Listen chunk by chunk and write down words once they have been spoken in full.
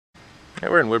Yeah,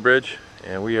 we're in Woodbridge,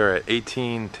 and we are at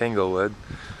 18 Tanglewood.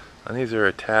 And these are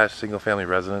attached single-family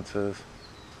residences.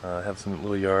 Have some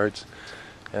little yards,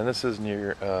 and this is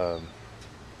near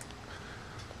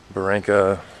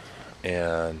Barranca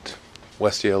and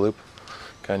West Yale Loop,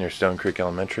 kind of near Stone Creek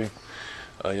Elementary.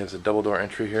 You have a double-door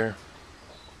entry here,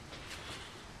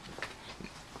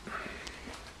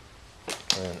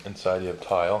 and inside you have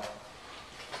tile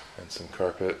and some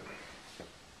carpet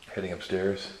heading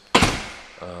upstairs.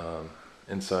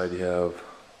 Inside you have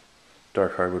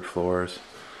dark hardwood floors,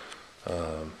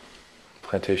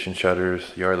 plantation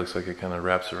shutters. The yard looks like it kind of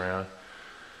wraps around.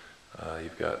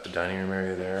 You've got the dining room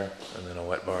area there, and then a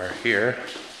wet bar here.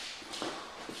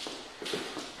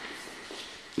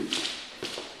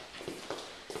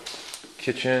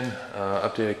 Kitchen,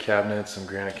 updated cabinets, some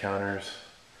granite counters.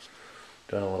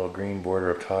 Done a little green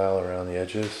border of tile around the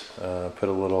edges. Put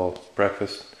a little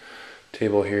breakfast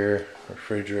table here,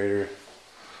 refrigerator.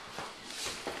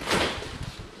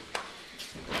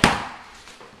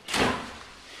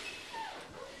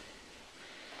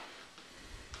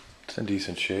 It's in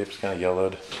decent shape. It's kind of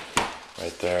yellowed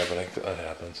right there, but I think that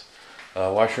happens.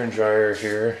 Washer and dryer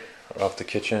here off the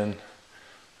kitchen,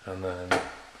 and then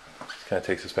this kind of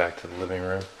takes us back to the living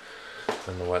room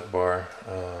and the wet bar.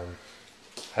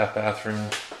 Half bathroom,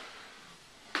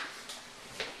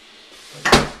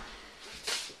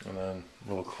 and then a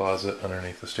little closet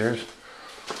underneath the stairs.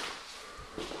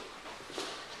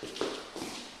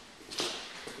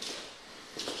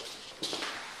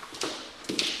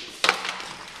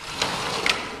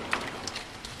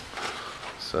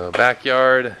 So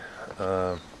backyard,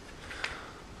 you've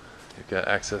got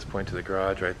access point to the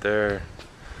garage right there.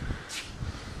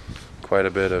 Quite a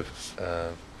bit of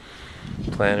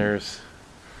planters,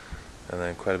 and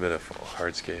then quite a bit of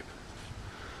hardscape.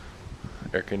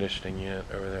 Air conditioning unit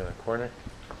over there in the corner.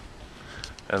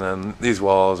 And then these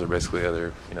walls are basically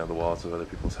the walls of other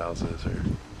people's houses or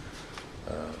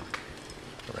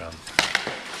around.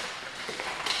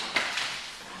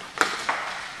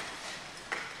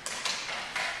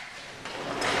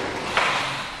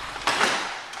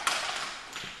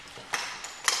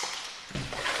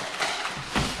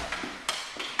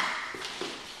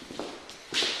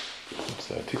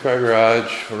 So 2-car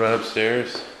garage, we'll run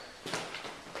upstairs.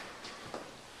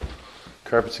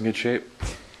 Carpet's in good shape.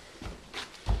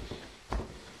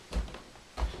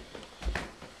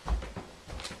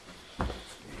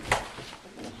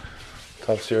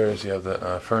 Top stairs, you have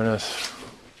the furnace,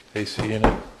 AC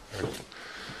unit, or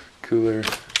cooler,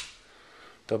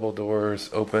 double doors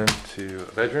open to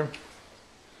a bedroom.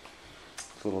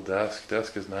 Little desk.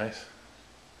 Desk is nice.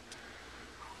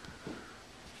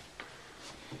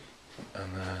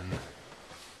 And then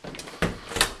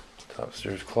top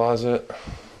stairs closet,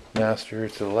 master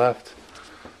to the left,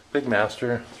 big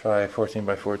master, try 14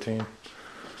 by 14,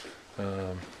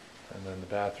 and then the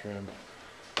bathroom,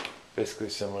 basically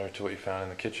similar to what you found in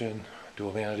the kitchen,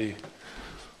 dual vanity,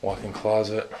 walk-in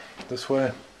closet this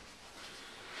way,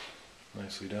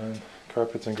 nicely done.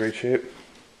 Carpet's in great shape.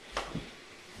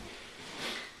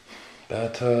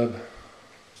 Bathtub,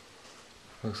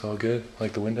 looks all good,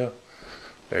 like the window.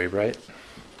 Very bright.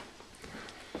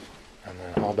 And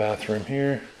then hall bathroom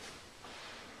here.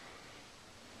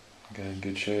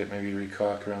 Good shape, maybe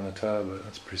recaulk around the tub, but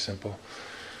that's pretty simple.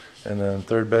 And then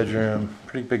third bedroom,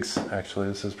 pretty big actually.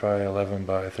 This is probably 11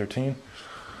 by 13.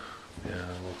 Yeah,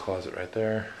 a little closet right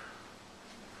there.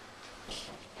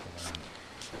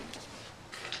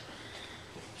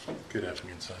 Good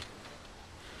afternoon sun.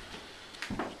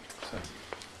 So,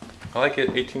 I like it,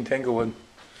 18 Tanglewood,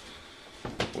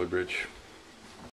 Woodbridge.